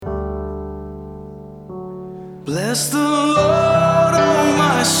Bless the Lord, oh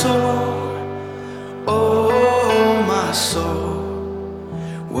my soul, oh my soul,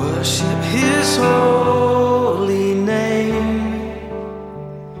 worship His holy name,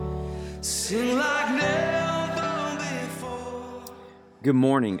 sing like never before. Good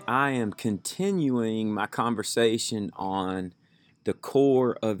morning. I am continuing my conversation on the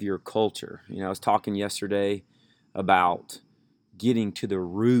core of your culture. I was talking yesterday about getting to the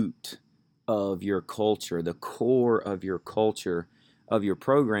root of your culture, the core of your culture, of your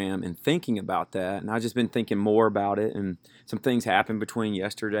program, and thinking about that. And I've just been thinking more about it, and some things happened between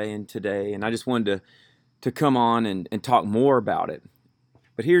yesterday and today, and I just wanted to come on and talk more about it.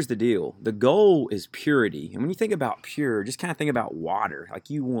 But here's the deal. The goal is purity. And when you think about pure, just kind of think about water. Like,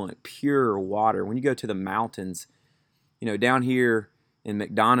 you want pure water. When you go to the mountains, down here in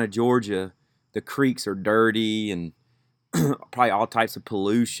McDonough, Georgia, the creeks are dirty and probably all types of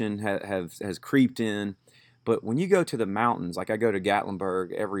pollution has creeped in. But when you go to the mountains, like I go to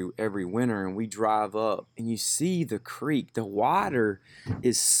Gatlinburg every winter, and we drive up and you see the creek, the water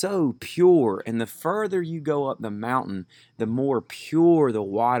is so pure. And the further you go up the mountain, the more pure the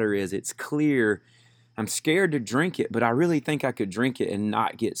water is. It's clear. I'm scared to drink it, but I really think I could drink it and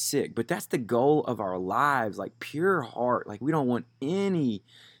not get sick. But that's the goal of our lives, like pure heart. Like, we don't want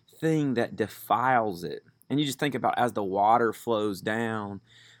anything that defiles it. And you just think about, as the water flows down,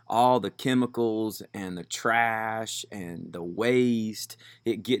 all the chemicals and the trash and the waste,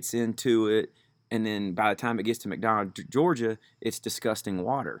 it gets into it. And then by the time it gets to McDonough, Georgia, it's disgusting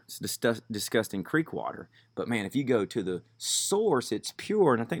water. It's disgusting creek water. But man, if you go to the source, it's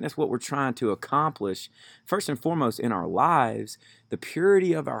pure. And I think that's what we're trying to accomplish, first and foremost, in our lives, the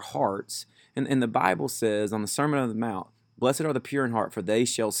purity of our hearts. And the Bible says on the Sermon on the Mount, blessed are the pure in heart, for they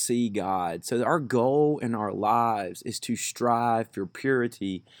shall see God. So our goal in our lives is to strive for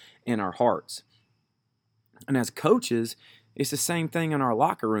purity in our hearts. And as coaches, it's the same thing in our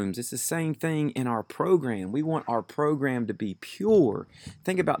locker rooms. It's the same thing in our program. We want our program to be pure.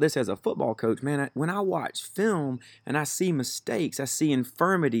 Think about this as a football coach. Man, when I watch film and I see mistakes, I see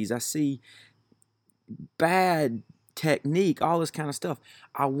infirmities, I see bad technique, all this kind of stuff,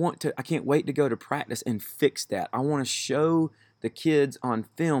 I can't wait to go to practice and fix that. I want to show the kids on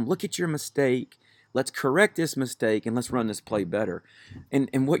film, look at your mistake, let's correct this mistake, and let's run this play better.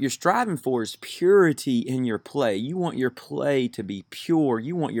 And what you're striving for is purity in your play. You want your play to be pure.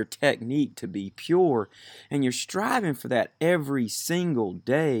 You want your technique to be pure. And you're striving for that every single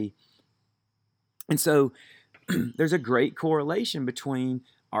day. And so there's a great correlation between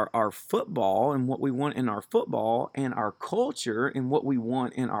our football and what we want in our football, and our culture and what we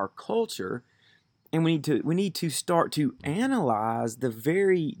want in our culture. And we need to start to analyze the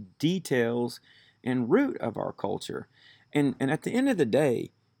very details and root of our culture. And at the end of the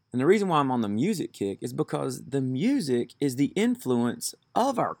day, and the reason why I'm on the music kick is because the music is the influence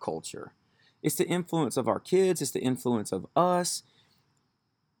of our culture. It's the influence of our kids. It's the influence of us.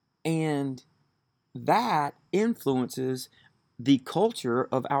 And that influences the culture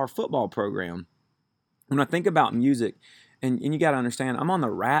of our football program. When I think about music, and you got to understand, I'm on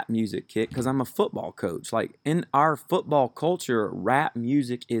the rap music kick because I'm a football coach. Like, in our football culture, rap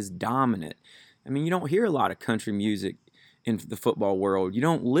music is dominant. I mean, you don't hear a lot of country music in the football world. You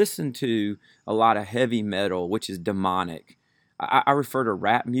don't listen to a lot of heavy metal, which is demonic. I refer to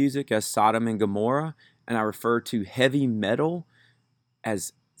rap music as Sodom and Gomorrah, and I refer to heavy metal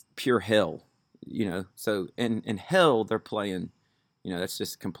as pure hell. So in hell, they're playing, that's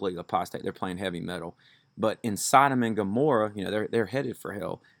just complete apostate. They're playing heavy metal. But in Sodom and Gomorrah, they're headed for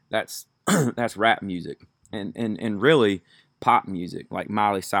hell. That's that's rap music. And really pop music, like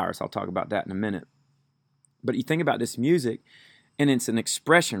Miley Cyrus. I'll talk about that in a minute. But you think about this music, and it's an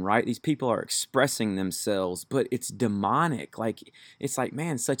expression, right? These people are expressing themselves, but it's demonic. Like, it's like,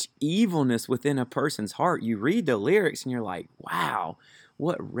 man, such evilness within a person's heart. You read the lyrics and you're like, wow,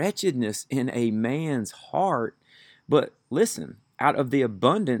 what wretchedness in a man's heart. But listen, out of the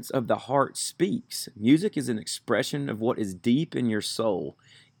abundance of the heart speaks. Music is an expression of what is deep in your soul.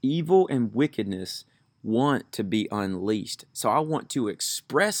 Evil and wickedness want to be unleashed. So I want to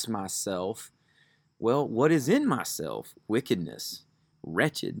express myself. Well, what is in myself? Wickedness,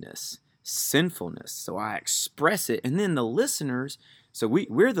 wretchedness, sinfulness. So I express it. And then the listeners, so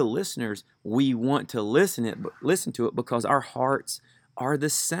we're the listeners, we want to listen to it because our hearts are the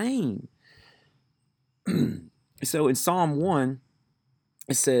same. So in Psalm 1,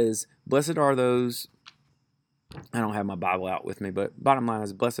 it says, blessed are those, I don't have my Bible out with me, but bottom line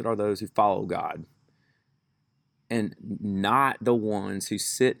is, blessed are those who follow God, and not the ones who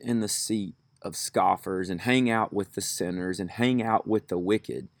sit in the seat of scoffers and hang out with the sinners and hang out with the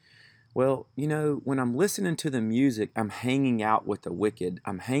wicked. Well, when I'm listening to the music, I'm hanging out with the wicked.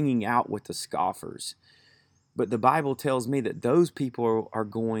 I'm hanging out with the scoffers. But the Bible tells me that those people are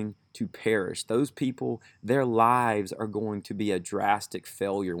going to perish. Those people, their lives are going to be a drastic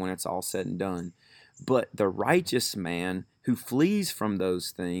failure when it's all said and done. But the righteous man who flees from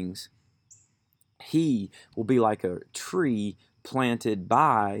those things, he will be like a tree planted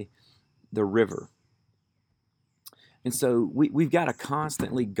by the river. And so we've got to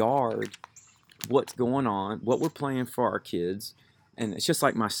constantly guard what's going on, what we're playing for our kids. And it's just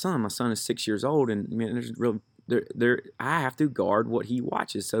like my son. My son is 6 years old, and there's really I have to guard what he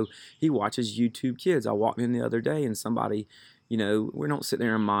watches. So he watches YouTube Kids. I walked in the other day, and somebody, we don't sit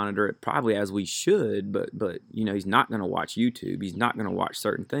there and monitor it probably as we should, but he's not going to watch YouTube. He's not going to watch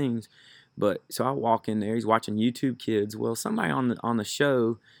certain things. But so I walk in there. He's watching YouTube Kids. Well, somebody on the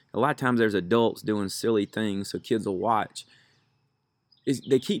show. A lot of times there's adults doing silly things, so kids will watch.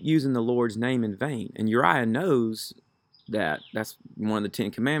 They keep using the Lord's name in vain, and Uriah knows that's one of the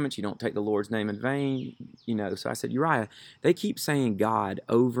 10 Commandments. You don't take the Lord's name in vain, So I said, Uriah, they keep saying God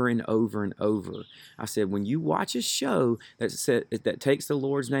over and over and over. I said, when you watch a show that takes the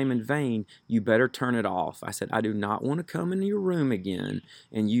Lord's name in vain, you better turn it off. I said, I do not want to come into your room again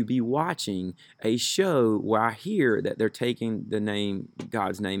and you be watching a show where I hear that they're taking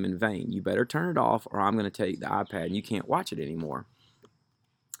God's name in vain. You better turn it off, or I'm going to take the iPad and you can't watch it anymore.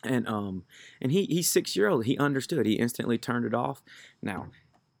 And he's 6 years old. He understood. He instantly turned it off. Now,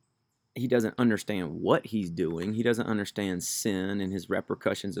 he doesn't understand what he's doing. He doesn't understand sin and his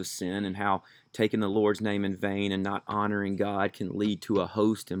repercussions of sin, and how taking the Lord's name in vain and not honoring God can lead to a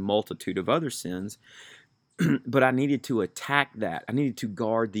host and multitude of other sins. But I needed to attack that. I needed to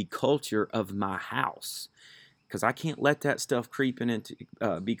guard the culture of my house, because I can't let that stuff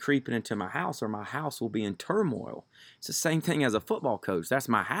be creeping into my house, or my house will be in turmoil. It's the same thing as a football coach. That's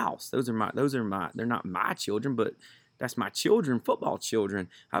my house. Those are my. They're not my children, but that's my children, football children.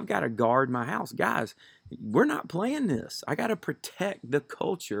 I've got to guard my house, guys. We're not playing this. I got to protect the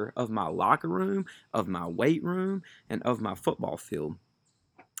culture of my locker room, of my weight room, and of my football field.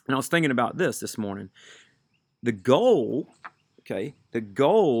 And I was thinking about this morning. The goal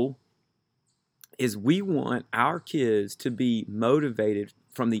is we want our kids to be motivated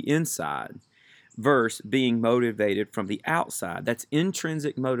from the inside versus being motivated from the outside. That's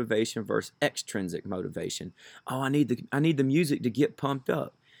intrinsic motivation versus extrinsic motivation. Oh, I need the music to get pumped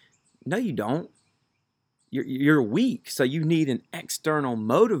up. No, you don't. You're weak, so you need an external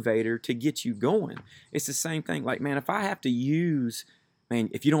motivator to get you going. It's the same thing. Like, man, if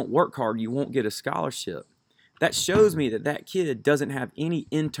you don't work hard, you won't get a scholarship. That shows me that kid doesn't have any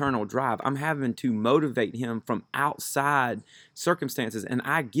internal drive. I'm having to motivate him from outside circumstances. And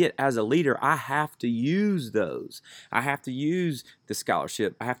as a leader, I have to use those. I have to use the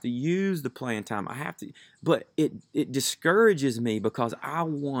scholarship. I have to use the playing time. But it discourages me, because I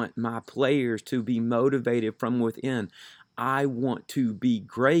want my players to be motivated from within. I want to be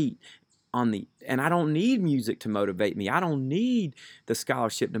great. And I don't need music to motivate me. I don't need the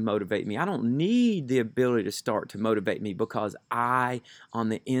scholarship to motivate me. I don't need the ability to start to motivate me, because I, on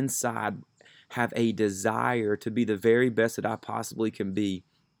the inside, have a desire to be the very best that I possibly can be.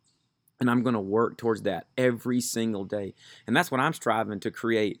 And I'm going to work towards that every single day. And that's what I'm striving to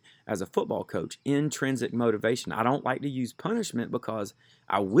create as a football coach, intrinsic motivation. I don't like to use punishment, because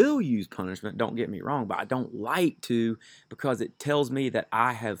I will use punishment, don't get me wrong, but I don't like to, because it tells me that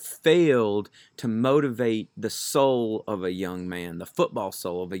I have failed to motivate the soul of a young man, the football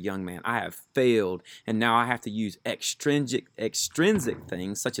soul of a young man. I have failed, and now I have to use extrinsic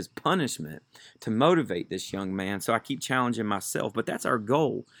things such as punishment to motivate this young man. So I keep challenging myself, but that's our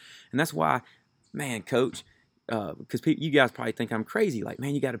goal. And that's why, man, coach, because you guys probably think I'm crazy. Like,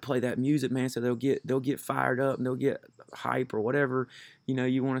 man, you got to play that music, man, so they'll get fired up and they'll get hype, or whatever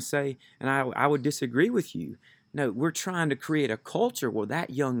you want to say. And I would disagree with you. No, we're trying to create a culture where that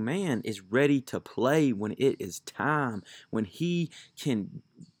young man is ready to play when it is time, when he can,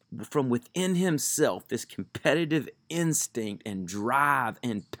 from within himself, this competitive instinct and drive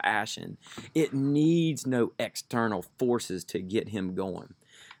and passion. It needs no external forces to get him going.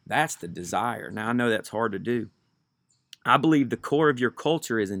 That's the desire. Now, I know that's hard to do. I believe the core of your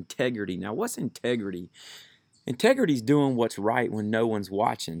culture is integrity. Now, what's integrity? Integrity is doing what's right when no one's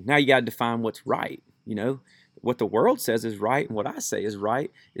watching. Now, you got to define what's right. What the world says is right and what I say is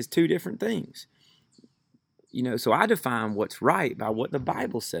right is two different things. So I define what's right by what the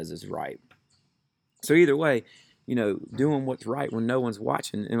Bible says is right. So either way, doing what's right when no one's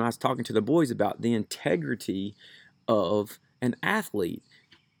watching. And I was talking to the boys about the integrity of an athlete.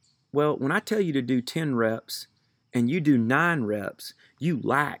 Well, when I tell you to do 10 reps and you do 9 reps, you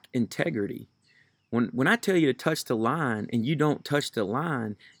lack integrity. When I tell you to touch the line and you don't touch the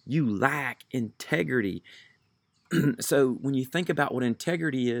line, you lack integrity. So when you think about what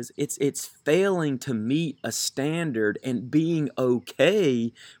integrity is, it's failing to meet a standard and being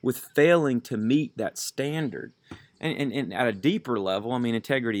okay with failing to meet that standard. And at a deeper level, I mean,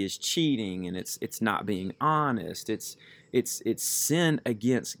 integrity is cheating, and it's not being honest. It's sin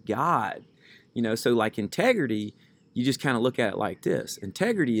against God. So like integrity, you just kind of look at it like this.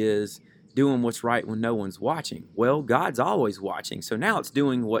 Integrity is doing what's right when no one's watching. Well, God's always watching. So now it's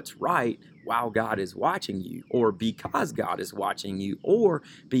doing what's right while God is watching you, or because God is watching you, or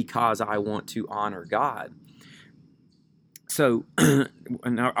because I want to honor God. So,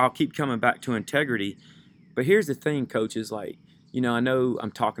 and I'll keep coming back to integrity. But here's the thing, coaches, I know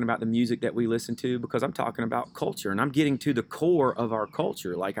I'm talking about the music that we listen to because I'm talking about culture, and I'm getting to the core of our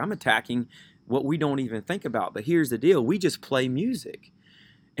culture. Like, I'm attacking what we don't even think about. But here's the deal. We just play music.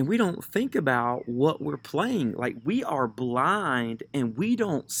 And we don't think about what we're playing. Like, we are blind and we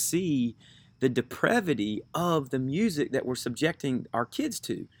don't see the depravity of the music that we're subjecting our kids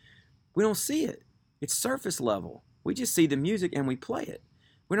to. We don't see it. It's surface level. We just see the music and we play it.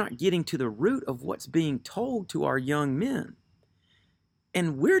 We're not getting to the root of what's being told to our young men.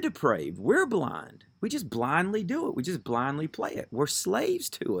 And we're depraved. We're blind. We just blindly do it. We just blindly play it. We're slaves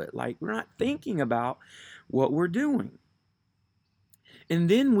to it. Like, we're not thinking about what we're doing. And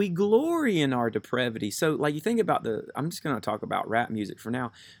then we glory in our depravity. So, like, you think about I'm just going to talk about rap music for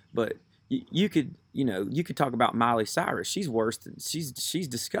now, but you could talk about Miley Cyrus. She's worse than, she's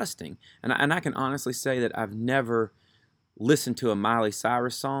disgusting. And I can honestly say that I've never listened to a Miley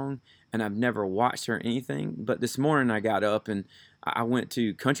Cyrus song, and I've never watched her anything. But this morning I got up and I went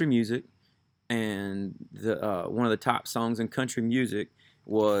to country music, and one of the top songs in country music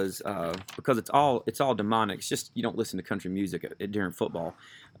was because it's all demonic. It's just you don't listen to country music during football.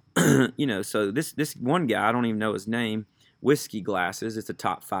 So this one guy, I don't even know his name, Whiskey Glasses, it's a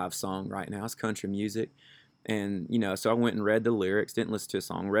top 5 song right now. It's country music. And so I went and read the lyrics, didn't listen to a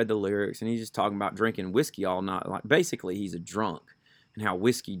song, read the lyrics, and he's just talking about drinking whiskey all night. Like, basically he's a drunk, and how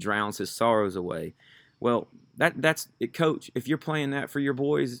whiskey drowns his sorrows away. Well, that's it, coach. If you're playing that for your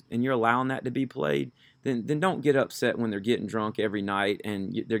boys and you're allowing that to be played, then don't get upset when they're getting drunk every night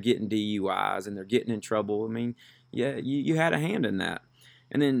and they're getting DUIs and they're getting in trouble. I mean, yeah, you had a hand in that.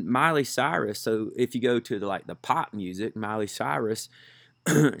 And then Miley Cyrus. So if you go to the pop music, Miley Cyrus,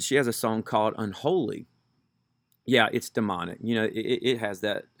 she has a song called Unholy. Yeah, it's demonic. It has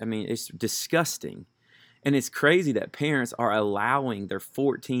that. I mean, it's disgusting. And it's crazy that parents are allowing their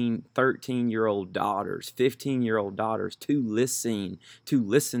 14, 13-year-old daughters, 15-year-old daughters to listen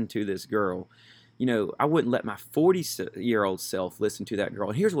to this girl. I wouldn't let my 40-year-old self listen to that girl.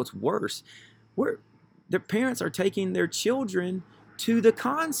 And here's what's worse. Their parents are taking their children to the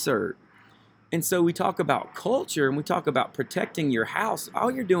concert. And so we talk about culture and we talk about protecting your house.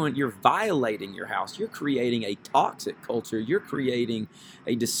 All you're doing, you're violating your house. You're creating a toxic culture. You're creating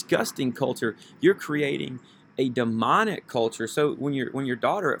a disgusting culture. You're creating a demonic culture. So when your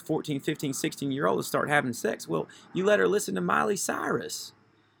daughter at 14, 15, 16-year-old start having sex, well, you let her listen to Miley Cyrus.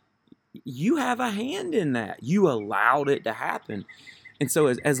 You have a hand in that. You allowed it to happen. And so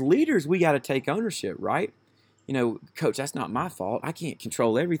as leaders, we got to take ownership, right? Coach, that's not my fault. I can't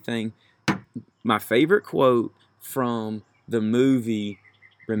control everything. My favorite quote from the movie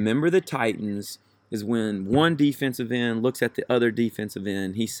Remember the Titans is when one defensive end looks at the other defensive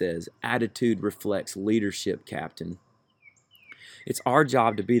end. He says, "Attitude reflects leadership, Captain." It's our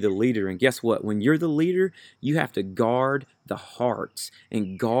job to be the leader. And guess what? When you're the leader, you have to guard the hearts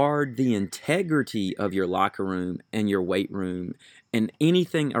and guard the integrity of your locker room and your weight room and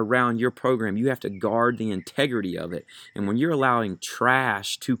anything around your program. You have to guard the integrity of it. And when you're allowing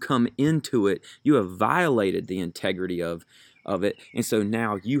trash to come into it, you have violated the integrity of it. And so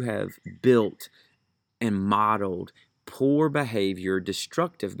now you have built and modeled poor behavior,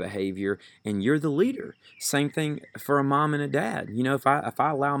 destructive behavior, and you're the leader. Same thing for a mom and a dad. If I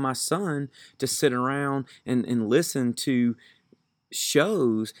allow my son to sit around and listen to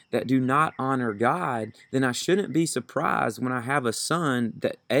shows that do not honor God, then I shouldn't be surprised when I have a son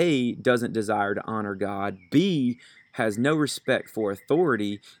that A, doesn't desire to honor God, B, has no respect for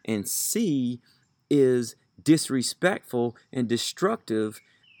authority, and C, is disrespectful and destructive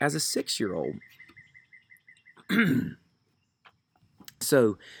as a 6-year-old.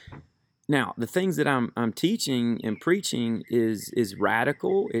 So now the things that I'm teaching and preaching is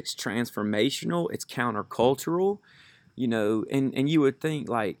radical, it's transformational, it's countercultural, and you would think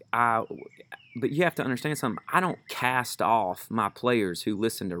but you have to understand something. I don't cast off my players who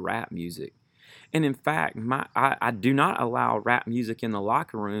listen to rap music. And in fact, I do not allow rap music in the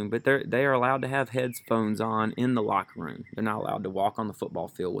locker room, but they are allowed to have headphones on in the locker room. They're not allowed to walk on the football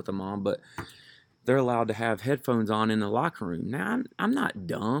field with them on, but they're allowed to have headphones on in the locker room. Now, I'm not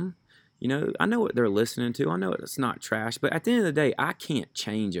dumb. I know what they're listening to. I know it's not trash, but at the end of the day, I can't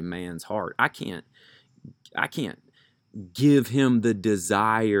change a man's heart. I can't give him the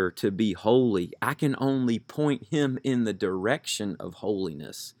desire to be holy. I can only point him in the direction of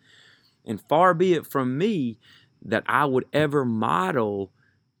holiness. And far be it from me that I would ever model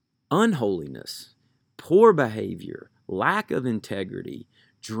unholiness, poor behavior, lack of integrity,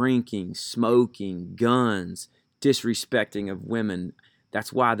 drinking, smoking, guns, disrespecting of women.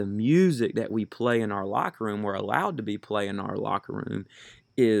 That's why the music that we play in our locker room, we're allowed to be playing in our locker room,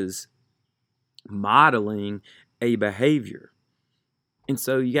 is modeling a behavior. And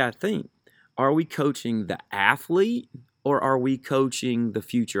so you got to think, are we coaching the athlete, or are we coaching the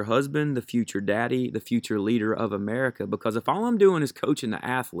future husband, the future daddy, the future leader of America? Because if all I'm doing is coaching the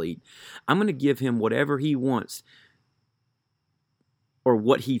athlete, I'm going to give him whatever he wants or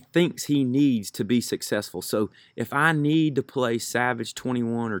what he thinks he needs to be successful. So if I need to play Savage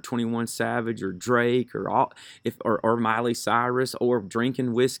 21 or 21 Savage or Drake or Miley Cyrus or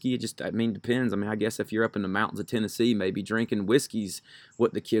drinking whiskey, it just, depends. I guess if you're up in the mountains of Tennessee, maybe drinking whiskey's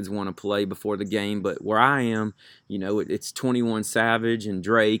what the kids want to play before the game. But where I am, it's 21 Savage and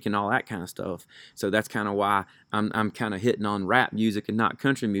Drake and all that kind of stuff. So that's kind of why I'm kind of hitting on rap music and not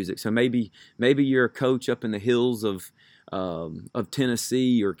country music. So maybe you're a coach up in the hills of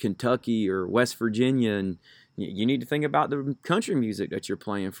Tennessee or Kentucky or West Virginia, and you need to think about the country music that you're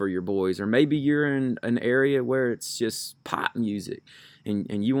playing for your boys. Or maybe you're in an area where it's just pop music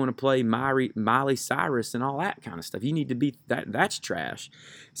and you want to play Miley Cyrus and all that kind of stuff. You need to be that's trash.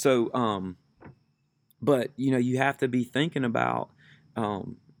 So but you have to be thinking about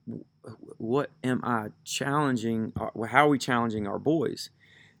what am I challenging, how are we challenging our boys?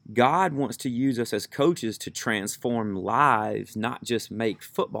 God wants to use us as coaches to transform lives, not just make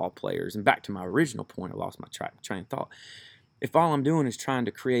football players. And back to my original point, I lost my train of thought. If all I'm doing is trying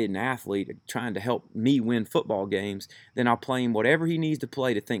to create an athlete, trying to help me win football games, then I'll play him whatever he needs to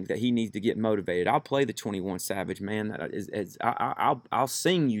play to think that he needs to get motivated. I'll play the 21 Savage, man. I'll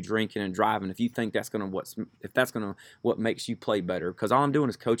sing you drinking and driving if you think that's what makes you play better. Because all I'm doing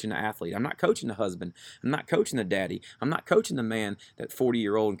is coaching the athlete. I'm not coaching the husband. I'm not coaching the daddy. I'm not coaching the man, that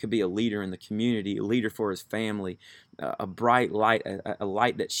 40-year-old, and could be a leader in the community, a leader for his family, a bright light, a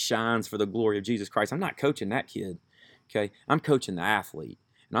light that shines for the glory of Jesus Christ. I'm not coaching that kid. Okay, I'm coaching the athlete,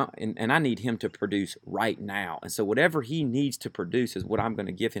 and I need him to produce right now. And so whatever he needs to produce is what I'm going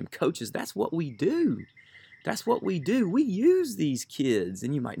to give him. Coaches, that's what we do. That's what we do. We use these kids.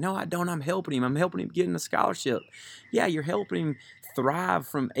 And you might, no, I don't. I'm helping him. I'm helping him get in a scholarship. Yeah, you're helping him thrive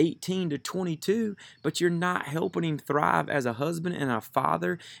from 18 to 22, but you're not helping him thrive as a husband and a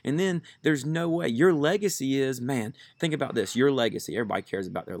father. And then there's no way. Your legacy is, man, think about this. Your legacy. Everybody cares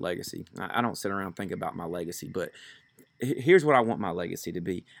about their legacy. I don't sit around and think about my legacy, but here's what I want my legacy to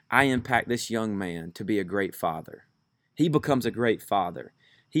be. I impact this young man to be a great father. He becomes a great father.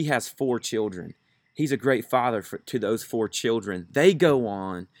 He has 4 children. He's a great father to those 4 children. They go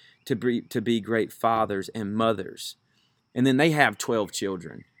on to be great fathers and mothers. And then they have 12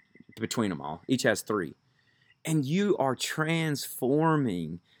 children between them all. Each has 3. And you are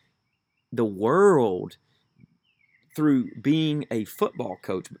transforming the world through being a football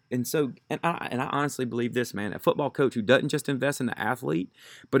coach. And I honestly believe this, man, a football coach who doesn't just invest in the athlete,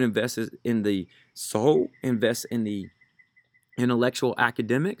 but invests in the soul, invests in the intellectual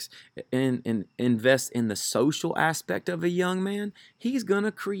academics, and invests in the social aspect of a young man, he's going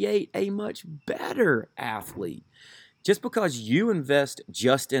to create a much better athlete. Just because you invest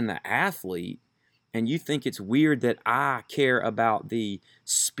just in the athlete and you think it's weird that I care about the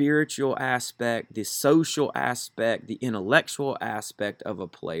spiritual aspect, the social aspect, the intellectual aspect of a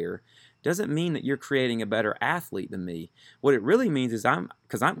player, doesn't mean that you're creating a better athlete than me. What it really means is I'm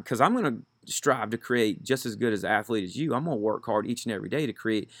going to strive to create just as good as an athlete as you. I'm going to work hard each and every day to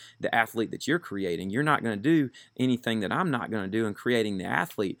create the athlete that you're creating. You're not going to do anything that I'm not going to do in creating the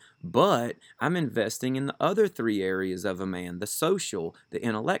athlete, but I'm investing in the other 3 areas of a man: the social, the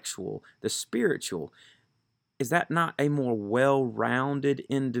intellectual, the spiritual. Is that not a more well-rounded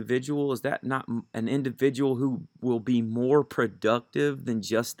individual? Is that not an individual who will be more productive than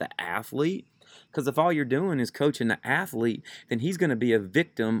just the athlete? Because if all you're doing is coaching the athlete, then he's going to be a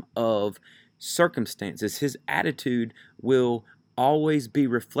victim of circumstances. His attitude will always be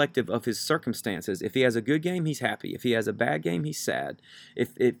reflective of his circumstances. If he has a good game, he's happy. If he has a bad game, he's sad.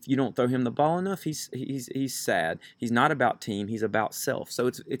 If you don't throw him the ball enough, he's sad. He's not about team, he's about self. So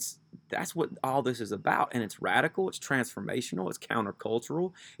it's that's what all this is about, and it's radical, it's transformational, it's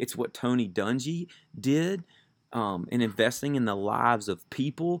countercultural. It's what Tony Dungy did in investing in the lives of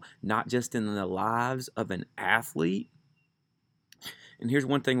people, not just in the lives of an athlete. And here's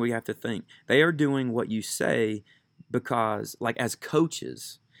one thing we have to think. They are doing what you say because, like, as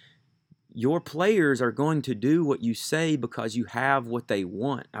coaches, your players are going to do what you say because you have what they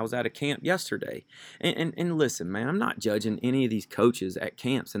want. I was at a camp yesterday. And listen, man, I'm not judging any of these coaches at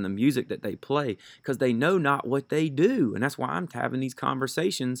camps and the music that they play because they know not what they do. And that's why I'm having these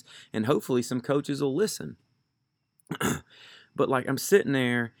conversations, and hopefully some coaches will listen. But, like, I'm sitting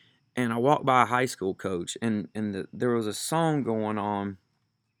there, and I walked by a high school coach, and there was a song going on.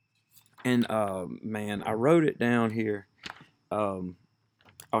 And, man, I wrote it down here.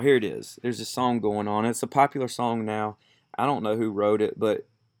 Oh, here it is. There's a song going on. It's a popular song now. I don't know who wrote it, but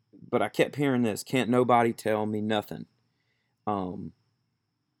I kept hearing this. Can't nobody tell me nothing. And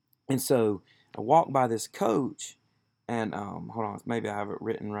so I walked by this coach, and hold on, maybe I have it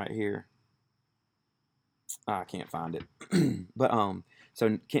written right here. I can't find it. But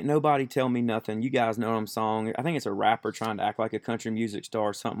so can't nobody tell me nothing. You guys know them song. I think it's a rapper trying to act like a country music star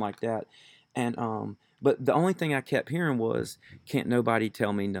or something like that. And but the only thing I kept hearing was can't nobody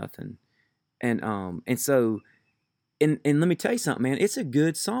tell me nothing. And so and let me tell you something, man. It's a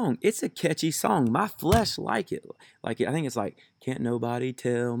good song. It's a catchy song. My flesh like it. I think it's like can't nobody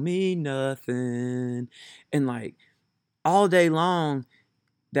tell me nothing. And like all day long,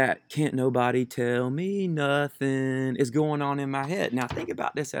 that can't nobody tell me nothing is going on in my head. Now think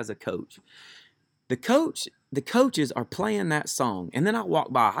about this as a coach. The coaches are playing that song. And then I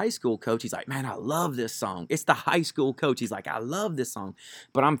walk by a high school coach. He's like, man, I love this song. It's the high school coach. He's like, I love this song.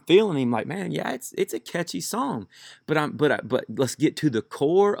 But I'm feeling him like, man, yeah, it's a catchy song. But let's get to the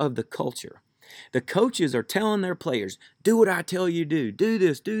core of the culture. The coaches are telling their players, do what I tell you to do. Do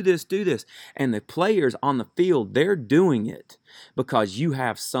this, do this, do this. And the players on the field, they're doing it because you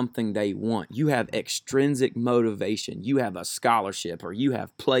have something they want. You have extrinsic motivation. You have a scholarship or you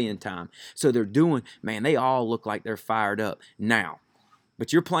have playing time. So they're doing, man, they all look like they're fired up now.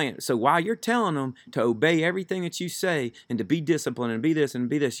 But you're playing. So while you're telling them to obey everything that you say and to be disciplined and be this and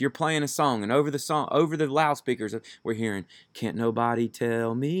be this, you're playing a song. And over the loudspeakers, we're hearing, can't nobody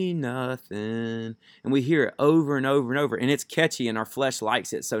tell me nothing. And we hear it over and over and over. And it's catchy and our flesh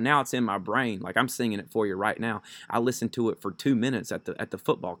likes it. So now it's in my brain. Like I'm singing it for you right now. I listened to it for 2 minutes at the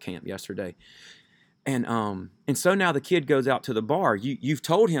football camp yesterday. And so now the kid goes out to the bar. You've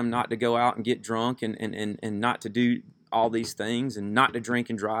told him not to go out and get drunk and not to do all these things and not to drink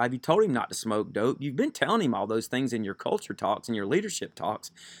and drive. You told him not to smoke dope. You've been telling him all those things in your culture talks and your leadership talks.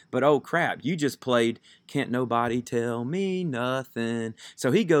 But oh crap, you just played can't nobody tell me nothing.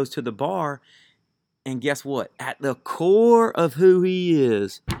 So he goes to the bar, and guess what? At the core of who he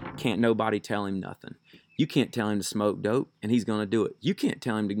is, can't nobody tell him nothing. You can't tell him to smoke dope, and he's going to do it. You can't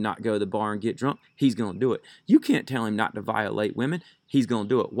tell him to not go to the bar and get drunk. He's going to do it. You can't tell him not to violate women. He's going to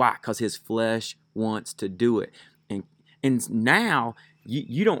do it. Why? Because his flesh wants to do it. And now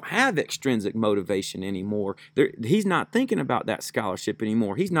you don't have extrinsic motivation anymore. He's not thinking about that scholarship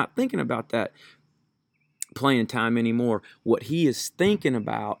anymore. He's not thinking about that playing time anymore. What he is thinking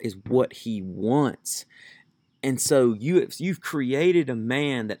about is what he wants. And so you've created a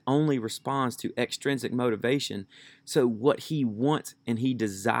man that only responds to extrinsic motivation. So what he wants and he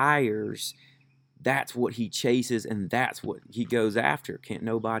desires, that's what he chases, and that's what he goes after. Can't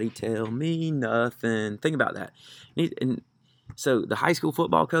nobody tell me nothing. Think about that. And so the high school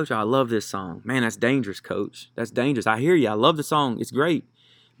football coach, I love this song. Man, that's dangerous, coach. That's dangerous. I hear you. I love the song. It's great.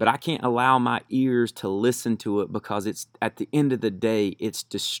 But I can't allow my ears to listen to it because it's at the end of the day, it's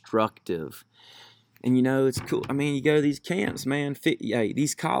destructive. And, you know, it's cool. I mean, you go to these camps, man.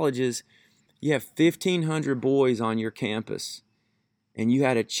 These colleges, you have 1,500 boys on your campus. And you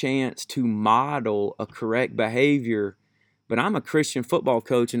had a chance to model a correct behavior. But I'm a Christian football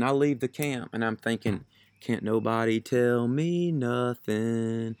coach, and I leave the camp, and I'm thinking, can't nobody tell me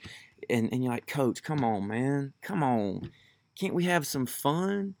nothing. And you're like, coach, come on, man. Come on. Can't we have some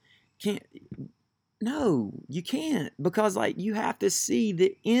fun? No, you can't. Because, like, you have to see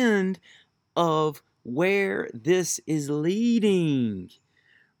the end of where this is leading,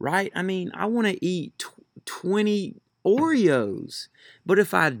 right? I mean, I want to eat 20 Oreos, but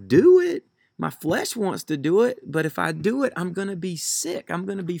if I do it, my flesh wants to do it, but if I do it, I'm going to be sick. I'm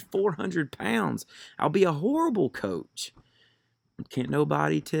going to be 400 pounds. I'll be a horrible coach. Can't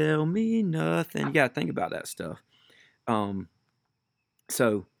nobody tell me nothing. You got to think about that stuff.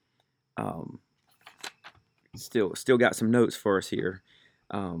 So, still got some notes for us here.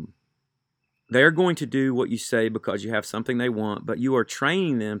 They're going to do what you say because you have something they want, but you are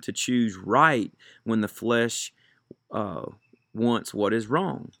training them to choose right when the flesh wants what is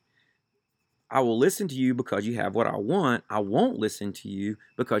wrong. I will listen to you because you have what I want. I won't listen to you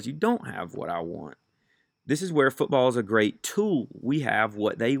because you don't have what I want. This is where football is a great tool. We have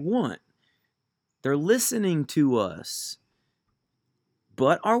what they want. They're listening to us.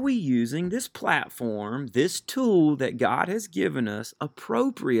 But are we using this platform, this tool that God has given us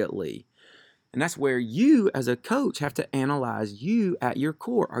appropriately? And that's where you, as a coach, have to analyze you at your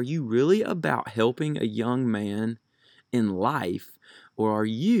core. Are you really about helping a young man in life, or are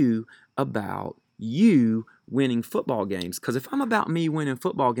you about you winning football games? Because if I'm about me winning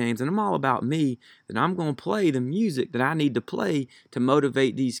football games and I'm all about me, then I'm going to play the music that I need to play to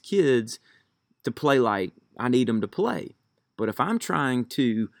motivate these kids to play like I need them to play. But if I'm trying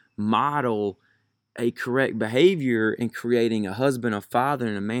to model a correct behavior in creating a husband, a father,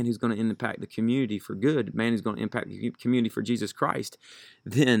 and a man who's going to impact the community for good, a man who's going to impact the community for Jesus Christ,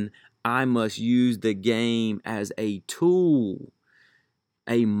 then I must use the game as a tool,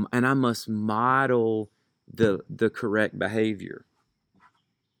 and I must model the correct behavior.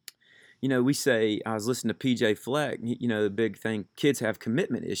 You know, we say, I was listening to PJ Fleck, you know, the big thing, kids have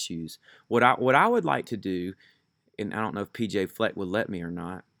commitment issues. What I would like to do, and I don't know if PJ Fleck would let me or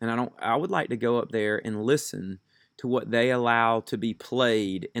not, and I would like to go up there and listen to what they allow to be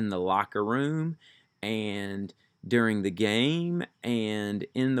played in the locker room and during the game and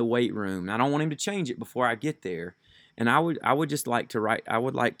in the weight room. I don't want him to change it before I get there. And I would just like to I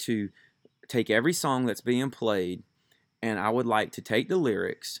would like to take every song that's being played, and I would like to take the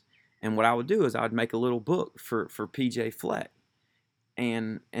lyrics, and what I would do is I would make a little book for PJ Fleck.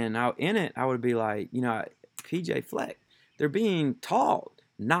 And in it I would be like, you know, PJ Fleck, they're being taught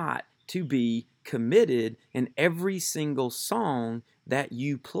not to be committed in every single song that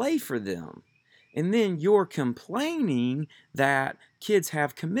you play for them. And then you're complaining that kids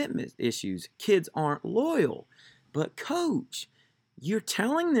have commitment issues. Kids aren't loyal. But coach, you're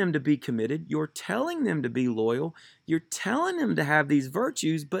telling them to be committed. You're telling them to be loyal. You're telling them to have these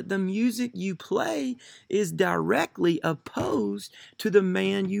virtues, but the music you play is directly opposed to the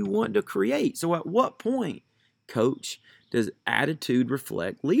man you want to create. So at what point, coach, does attitude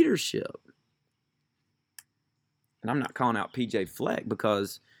reflect leadership? And I'm not calling out PJ Fleck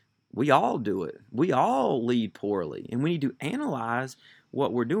because we all do it. We all lead poorly. And we need to analyze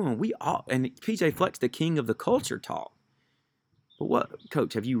what we're doing. And PJ Fleck's the king of the culture talk. But what,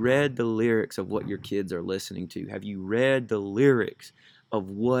 coach, have you read the lyrics of what your kids are listening to? Have you read the lyrics of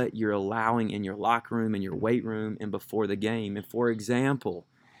what you're allowing in your locker room, in your weight room, and before the game? And for example,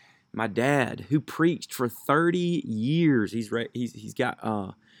 my dad, who preached for 30 years, he's got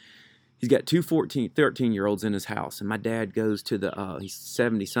 2 13-year-olds in his house. And my dad goes to he's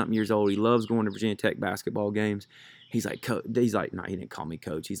 70-something years old. He loves going to Virginia Tech basketball games. He's like, no, he didn't call me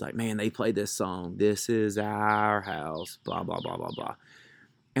coach. He's like, man, they play this song. This is our house, blah, blah, blah, blah, blah.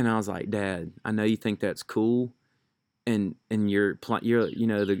 And I was like, Dad, I know you think that's cool. And you're you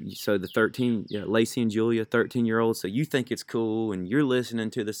know, the 13, Lacey and Julia, 13-year-olds, so you think it's cool, and you're listening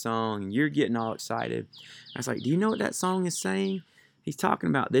to the song, and you're getting all excited. I was like, do you know what that song is saying? He's talking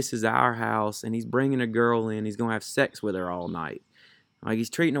about this is our house, and he's bringing a girl in. He's going to have sex with her all night. Like, he's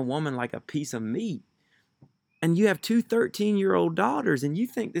treating a woman like a piece of meat. And you have 2 13-year-old daughters, and you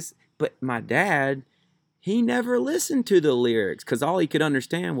think this. But my dad, he never listened to the lyrics because all he could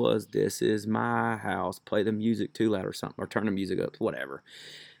understand was, this is my house, play the music too loud or something, or turn the music up, whatever.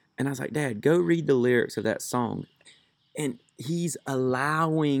 And I was like, Dad, go read the lyrics of that song. And he's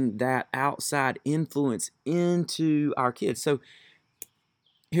allowing that outside influence into our kids. So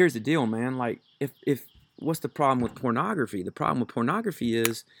here's the deal, man. Like, if what's the problem with pornography? The problem with pornography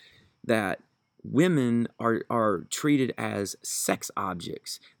is that women are treated as sex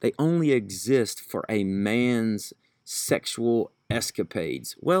objects. They only exist for a man's sexual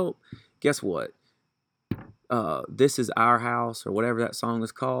escapades. Well, guess what? This is our house, or whatever that song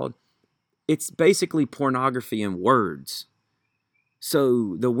is called. It's basically pornography in words.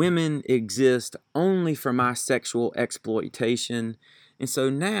 So the women exist only for my sexual exploitation. And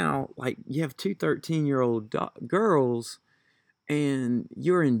so now, like, you have 2 13-year-old girls, and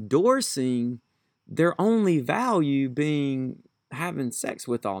you're endorsing their only value being having sex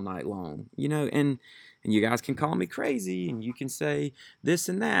with all night long, you know, and you guys can call me crazy, and you can say this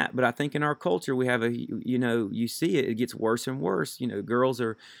and that, but I think in our culture we have you know, you see it gets worse and worse. You know, girls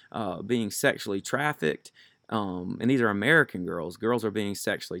are being sexually trafficked, and these are American girls. Girls are being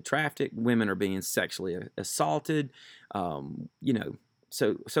sexually trafficked. Women are being sexually assaulted. You know,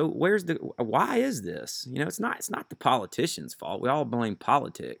 So why is this? It's not the politicians' fault. We all blame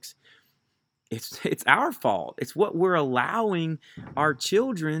politics. It's our fault. It's what we're allowing our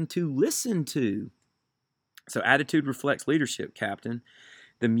children to listen to. So attitude reflects leadership, Captain.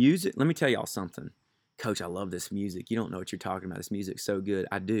 The music, let me tell y'all something. Coach, I love this music. You don't know what you're talking about. This music's so good.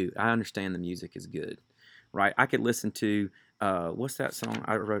 I do. I understand the music is good, right? I could listen to, what's that song?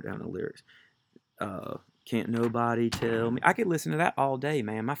 I wrote down the lyrics. Can't Nobody Tell Me. I could listen to that all day,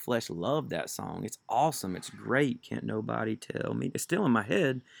 man. My flesh loved that song. It's awesome. It's great. Can't Nobody Tell Me. It's still in my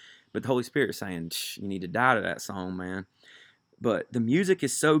head, but the Holy Spirit's saying, you need to die to that song, man. But the music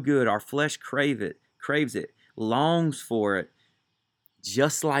is so good. Our flesh craves it, longs for it,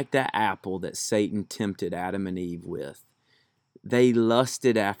 just like that apple that Satan tempted Adam and Eve with. They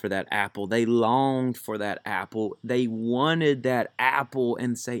lusted after that apple. They longed for that apple. They wanted that apple,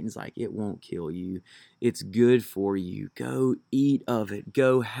 and Satan's like, it won't kill you. It's good for you. Go eat of it.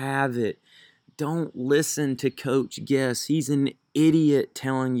 Go have it. Don't listen to Coach Guess. He's an idiot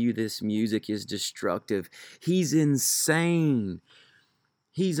telling you this music is destructive. He's insane.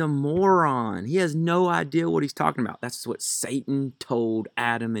 He's a moron. He has no idea what he's talking about. That's what Satan told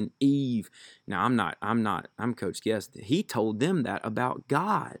Adam and Eve. Now, I'm Coach Guess. He told them that about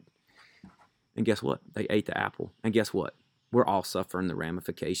God. And guess what? They ate the apple. And guess what? We're all suffering the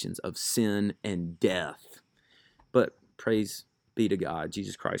ramifications of sin and death. But praise be to God.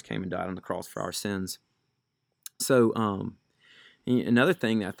 Jesus Christ came and died on the cross for our sins. So, another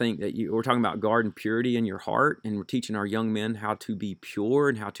thing, I think that we're talking about guarding purity in your heart, and we're teaching our young men how to be pure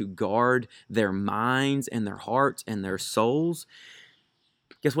and how to guard their minds and their hearts and their souls.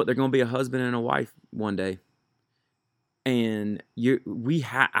 Guess what? They're going to be a husband and a wife one day. And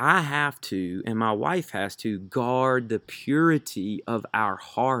I have to, and my wife has to, guard the purity of our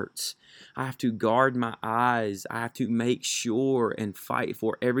hearts. I have to guard my eyes. I have to make sure and fight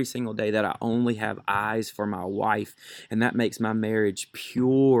for every single day that I only have eyes for my wife. And that makes my marriage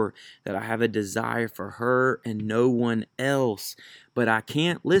pure, that I have a desire for her and no one else. But I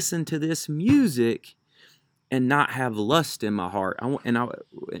can't listen to this music and not have lust in my heart. I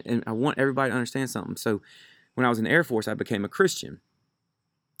want everybody to understand something. So when I was in the Air Force, I became a Christian.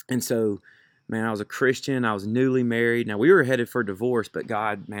 And so, man, I was a Christian. I was newly married. Now, we were headed for divorce, but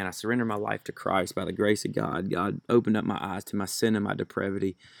God, man, I surrendered my life to Christ by the grace of God. God opened up my eyes to my sin and my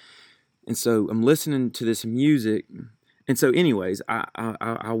depravity. And so I'm listening to this music. And so anyways,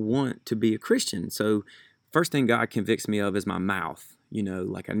 I want to be a Christian. So first thing God convicts me of is my mouth.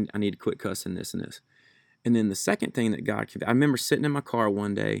 Like I need to quit cussing this and this. And then the second thing that I remember sitting in my car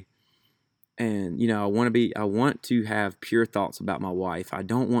one day, and, I want to have pure thoughts about my wife. I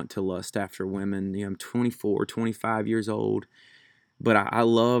don't want to lust after women. I'm 24, 25 years old, but I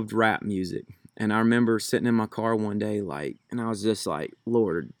loved rap music. And I remember sitting in my car one day, and I was just like,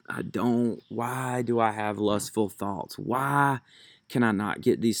 Lord, why do I have lustful thoughts? Why can I not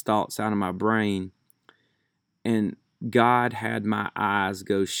get these thoughts out of my brain? And God had my eyes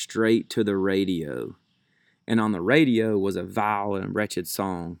go straight to the radio. And on the radio was a vile and wretched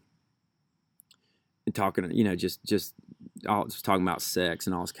song. Talking, just talking about sex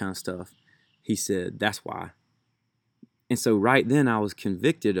and all this kind of stuff. He said, that's why. And so right then I was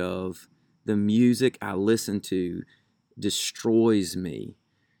convicted of the music I listen to destroys me.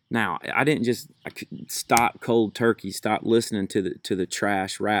 Now, I could stop cold turkey, stop listening to the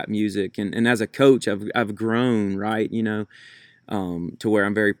trash rap music. And as a coach, I've grown, right, to where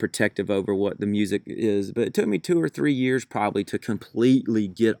I'm very protective over what the music is. But it took me 2 or 3 years probably to completely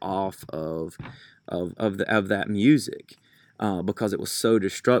get off of that music because it was so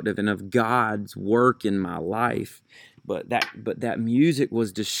destructive, and of God's work in my life. But that music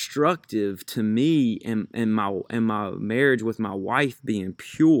was destructive to me and my marriage with my wife being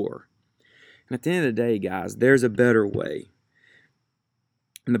pure. And at the end of the day, guys, there's a better way.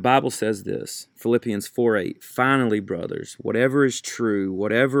 And the Bible says this, Philippians 4:8, finally, brothers, whatever is true,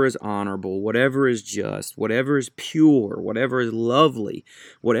 whatever is honorable, whatever is just, whatever is pure, whatever is lovely,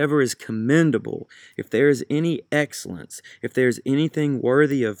 whatever is commendable, if there is any excellence, if there is anything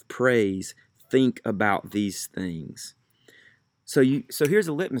worthy of praise, think about these things. So here's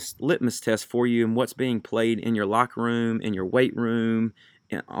a litmus test for you and what's being played in your locker room, in your weight room,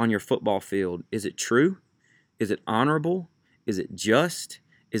 on your football field. Is it true? Is it honorable? Is it just?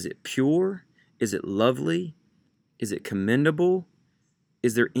 Is it pure? Is it lovely? Is it commendable?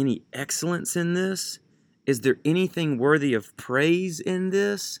 Is there any excellence in this? Is there anything worthy of praise in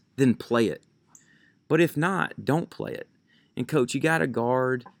this? Then play it. But if not, don't play it. And coach, you got to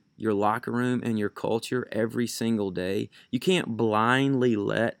guard your locker room and your culture every single day. You can't blindly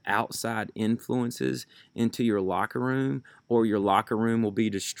let outside influences into your locker room, or your locker room will be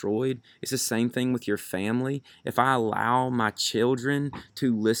destroyed. It's the same thing with your family. If I allow my children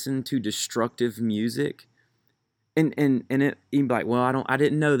to listen to destructive music, and it, you'd be like, well, I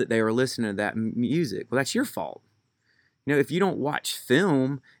didn't know that they were listening to that music. Well, that's your fault. If you don't watch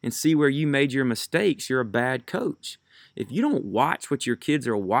film and see where you made your mistakes, you're a bad coach. If you don't watch what your kids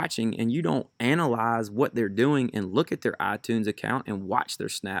are watching and you don't analyze what they're doing and look at their iTunes account and watch their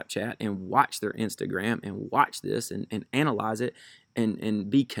Snapchat and watch their Instagram and watch this and analyze it and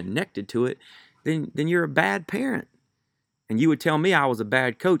be connected to it, then you're a bad parent. And you would tell me I was a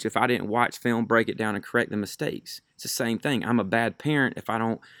bad coach if I didn't watch film, break it down, and correct the mistakes. It's the same thing. I'm a bad parent if I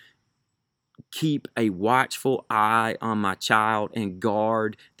don't keep a watchful eye on my child and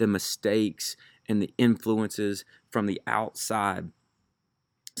guard the mistakes and the influences from the outside.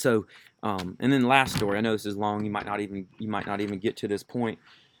 So, and then last story. I know this is long. You might not even get to this point.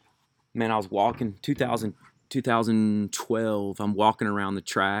 Man, I was walking 2012. I'm walking around the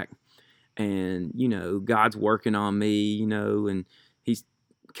track, and God's working on me. And He's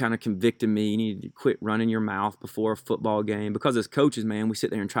kind of convicted me. You need to quit running your mouth before a football game. Because as coaches, man, we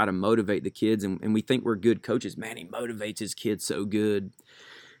sit there and try to motivate the kids, and we think we're good coaches. Man, he motivates his kids so good.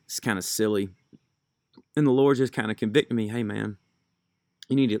 It's kind of silly. And the Lord just kind of convicted me. Hey, man,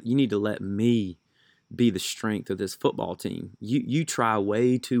 you need to let me be the strength of this football team. You try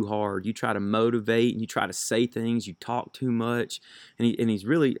way too hard. You try to motivate, and you try to say things. You talk too much, and he's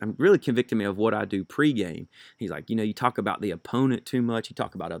really convicting me of what I do pregame. He's like, you talk about the opponent too much. You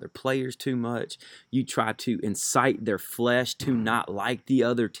talk about other players too much. You try to incite their flesh to not like the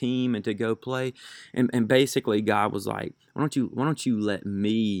other team and to go play. And basically, God was like, why don't you let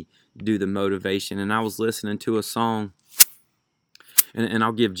me do the motivation? And I was listening to a song. And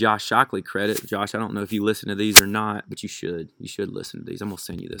I'll give Josh Shockley credit. Josh, I don't know if you listen to these or not, but you should. You should listen to these. I'm going to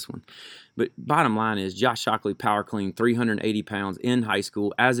send you this one. But bottom line is, Josh Shockley power cleaned 380 pounds in high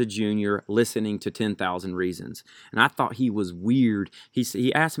school as a junior, listening to 10,000 Reasons. And I thought he was weird.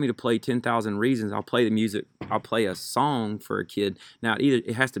 He asked me to play 10,000 Reasons. I'll play the music. I'll play a song for a kid. Now,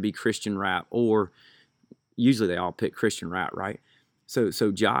 it has to be Christian rap, or usually they all pick Christian rap, right? So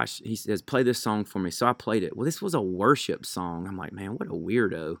Josh, he says, play this song for me. So I played it. Well, this was a worship song. I'm like, man, what a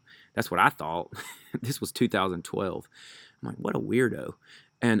weirdo. That's what I thought. This was 2012. I'm like, what a weirdo.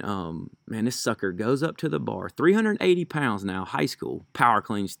 And, man, this sucker goes up to the bar. 380 pounds now, high school. Power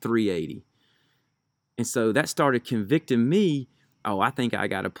cleans 380. And so that started convicting me. Oh, I think I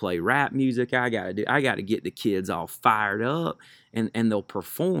got to play rap music. I got to get the kids all fired up, and they'll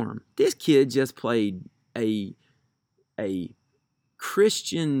perform. This kid just played a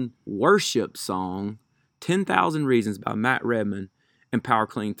Christian worship song, 10,000 Reasons by Matt Redman, and power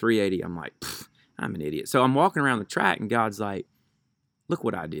clean 380. I'm like, I'm an idiot. So I'm walking around the track, and God's like, look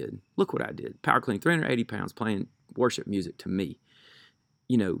what I did. Look what I did. Power clean 380 pounds playing worship music to me.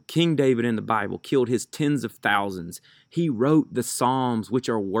 King David in the Bible killed his tens of thousands. He wrote the Psalms, which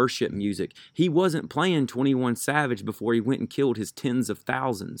are worship music. He wasn't playing 21 Savage before he went and killed his tens of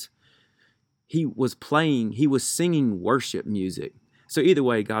thousands. He was singing worship music. So either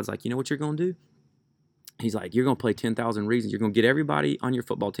way, God's like, you know what you're going to do? He's like, you're going to play 10,000 Reasons. You're going to get everybody on your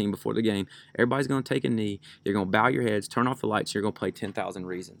football team before the game. Everybody's going to take a knee. You're going to bow your heads, turn off the lights. You're going to play 10,000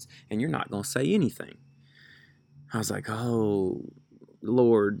 Reasons. And you're not going to say anything. I was like, oh,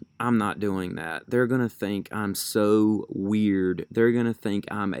 Lord, I'm not doing that. They're going to think I'm so weird. They're going to think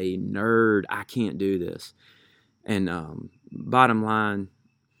I'm a nerd. I can't do this. And bottom line,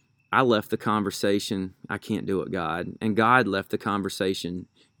 I left the conversation, I can't do it, God. And God left the conversation,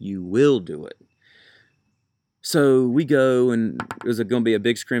 you will do it. So we go, and it was going to be a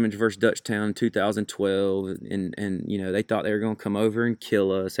big scrimmage versus Dutchtown in 2012. And they thought they were going to come over and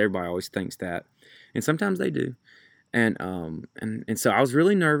kill us. Everybody always thinks that. And sometimes they do. And so I was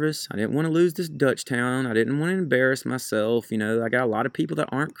really nervous. I didn't want to lose this Dutchtown. I didn't want to embarrass myself. I got a lot of people that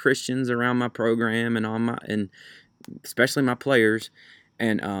aren't Christians around my program and especially my players.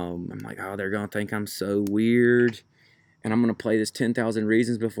 And I'm like, oh, they're going to think I'm so weird. And I'm going to play this 10,000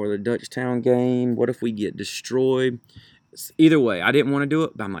 Reasons before the Dutchtown game. What if we get destroyed? Either way, I didn't want to do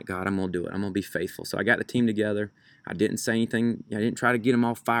it, but I'm like, God, I'm going to do it. I'm going to be faithful. So I got the team together. I didn't say anything. I didn't try to get them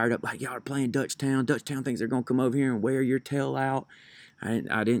all fired up like, y'all are playing Dutchtown. Dutchtown thinks they're going to come over here and wear your tail out.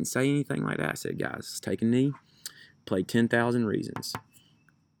 I didn't say anything like that. I said, guys, let's take a knee, play 10,000 Reasons.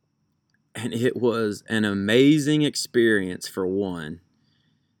 And it was an amazing experience for one.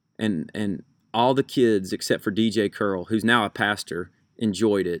 And all the kids except for DJ Curl, who's now a pastor,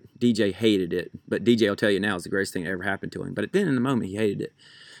 enjoyed it. DJ hated it, but DJ will tell you now it's the greatest thing that ever happened to him. But then in the moment, he hated it.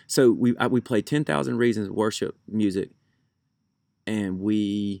 So we played 10,000 Reasons worship music, and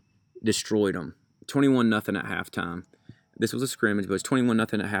we destroyed them. 21-0 at halftime. This was a scrimmage, but it's 21-0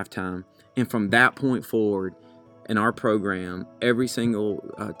 at halftime. And from that point forward, in our program, every single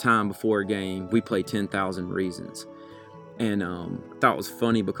time before a game, we play 10,000 Reasons. And I thought it was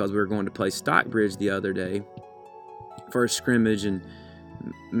funny because we were going to play Stockbridge the other day for a scrimmage, and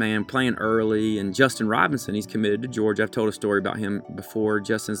man, playing early. And Justin Robinson, he's committed to Georgia. I've told a story about him before.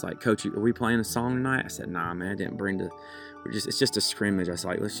 Justin's like, "Coach, are we playing a song tonight?" I said, "Nah, man, I didn't bring the. It's just a scrimmage." I was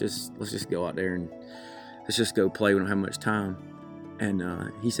like, let's just go out there and let's just go play. We don't have much time." And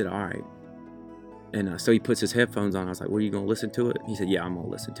he said, "All right." And so he puts his headphones on. I was like, "What, are you going to listen to it?" He said, "Yeah, I'm going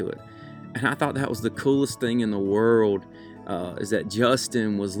to listen to it." And I thought that was the coolest thing in the world, is that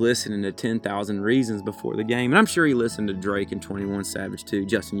Justin was listening to 10,000 Reasons before the game. And I'm sure he listened to Drake and 21 Savage too.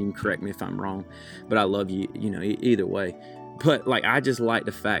 Justin, you can correct me if I'm wrong, but I love you, either way. But like, I just like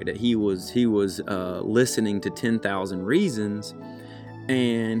the fact that he was listening to 10,000 Reasons.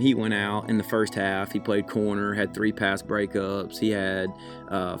 And he went out in the first half. He played corner, had 3 pass breakups. He had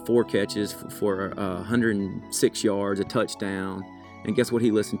 4 catches for 106 yards, a touchdown. And guess what he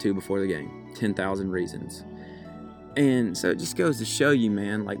listened to before the game? 10,000 Reasons. And so it just goes to show you,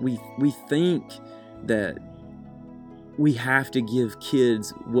 man, like we think that we have to give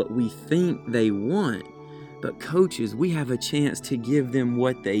kids what we think they want. But coaches, we have a chance to give them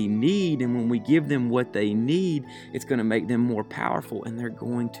what they need. And when we give them what they need, it's going to make them more powerful, and they're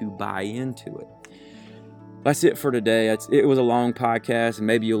going to buy into it. That's it for today. It was a long podcast, and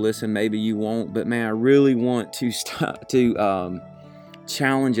maybe you'll listen, maybe you won't. But man, I really want to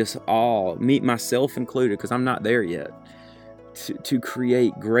challenge us all, me, myself included, because I'm not there yet, to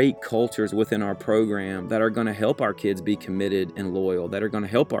create great cultures within our program that are going to help our kids be committed and loyal, that are going to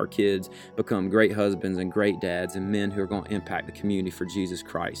help our kids become great husbands and great dads and men who are going to impact the community for Jesus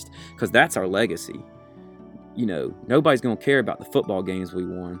Christ, because that's our legacy. Nobody's going to care about the football games we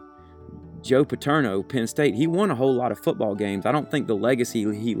won. Joe Paterno, Penn State, he won a whole lot of football games. I don't think the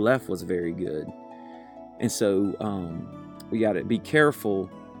legacy he left was very good. And so we got to be careful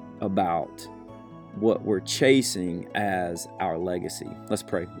about what we're chasing as our legacy. Let's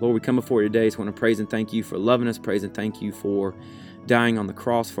pray. Lord, we come before you today. Just want to praise and thank you for loving us. Praise and thank you for dying on the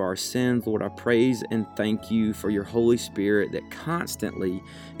cross for our sins. Lord, I praise and thank you for your Holy Spirit that constantly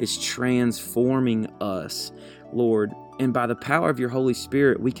is transforming us, Lord. And by the power of your Holy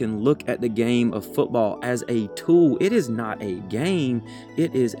Spirit, we can look at the game of football as a tool. It is not a game.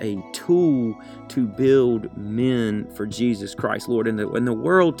 It is a tool to build men for Jesus Christ, Lord. And the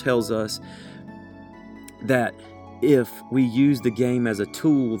world tells us that if we use the game as a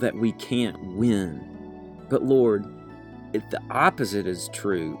tool that we can't win. But Lord, the opposite is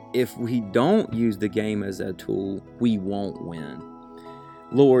true. If we don't use the game as a tool, we won't win.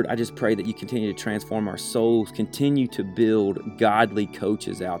 Lord, I just pray that you continue to transform our souls, continue to build godly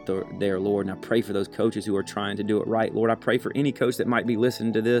coaches out there, Lord. And I pray for those coaches who are trying to do it right. Lord, I pray for any coach that might be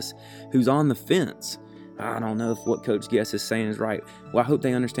listening to this who's on the fence. I don't know if what Coach Guess is saying is right. Well, I hope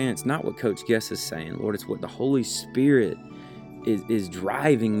they understand it's not what Coach Guess is saying, Lord. It's what the Holy Spirit is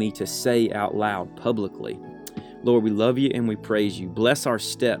driving me to say out loud publicly. Lord, we love you and we praise you. Bless our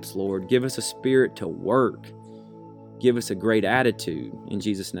steps, Lord. Give us a spirit to work. Give us a great attitude. In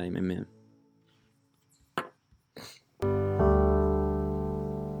Jesus' name, amen.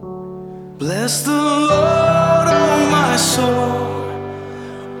 Bless the Lord, oh my soul,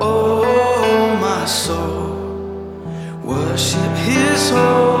 oh my soul. Worship his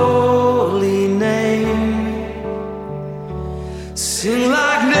holy name. Sing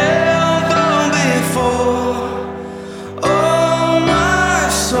like never before, oh my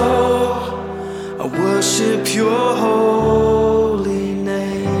soul. I worship your holy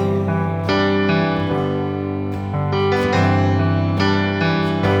name.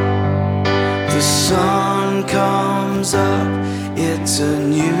 The sun comes up, it's a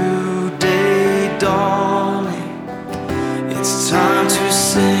new day dawning. It's time to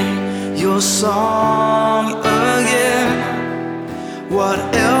sing your song again.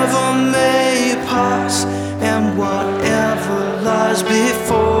 Whatever may pass and whatever lies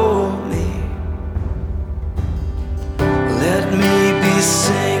before me, let me be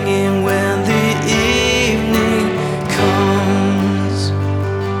singing when the evening comes.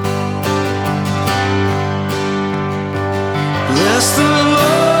 Bless the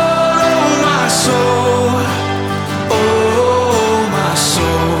Lord, oh my soul, oh my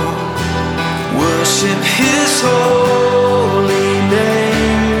soul. Worship his holy name.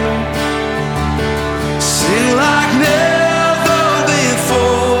 Sing like never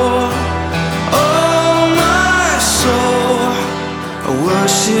before, oh my soul. I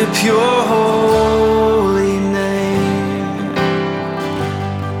worship worship your holy name.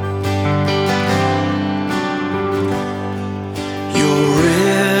 You're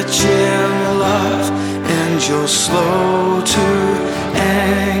rich in love and you're slow to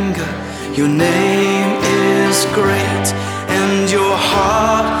anger. Your name is great and your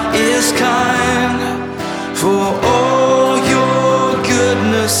heart is kind. For all your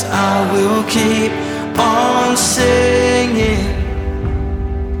goodness I will keep on singing.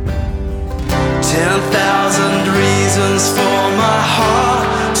 10,000 reasons for my heart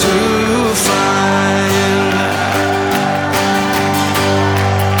to find.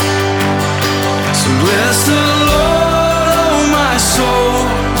 So bless the Lord, oh my soul,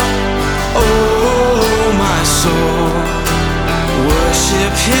 oh my soul.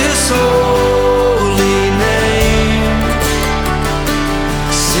 Worship His holy name.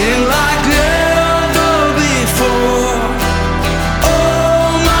 Sing like never before. Oh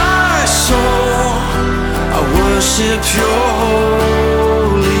my soul, I worship your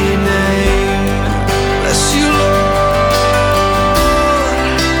holy name. Bless you, Lord.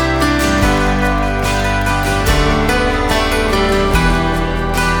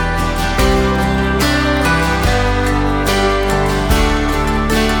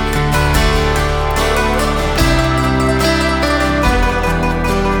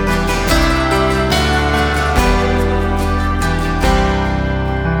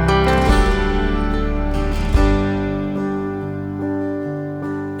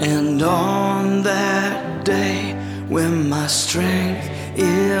 And on that day when my strength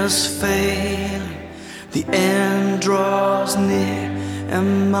is failing, the end draws near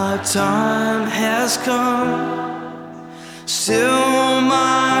and my time has come, still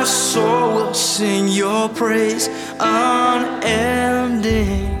my soul will sing your praise unending.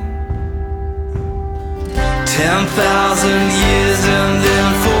 10,000 years and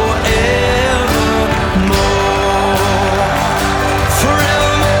then forevermore. Forevermore.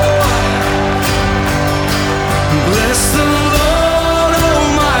 Bless the Lord, oh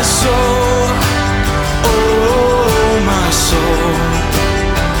my soul, oh my soul.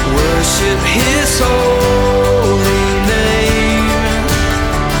 Worship His holy name.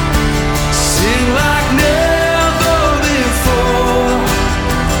 Sing like never before.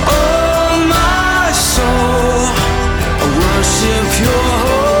 Oh my soul, I worship your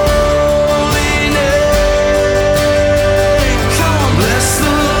holy name. Come on, bless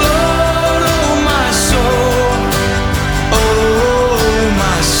the Lord, oh my soul, oh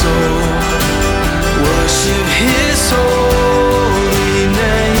my soul. Worship His holy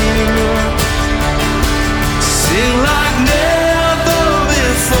name. Sing like never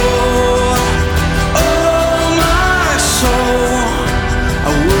before. Oh my soul,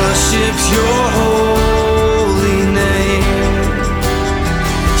 I worship your holy name.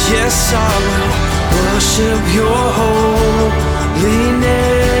 Yes, I will worship your holy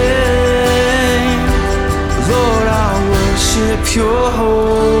name. Lord, I worship your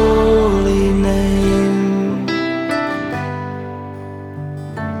holy name.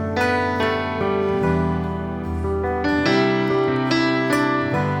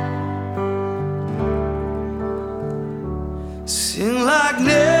 Sing like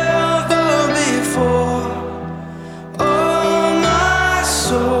never before. Oh my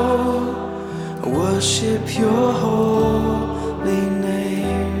soul, I worship your holy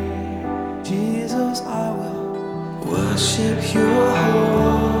name. Jesus, I will worship your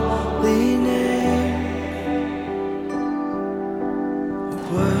holy name.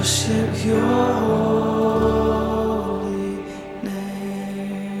 Worship your holy name.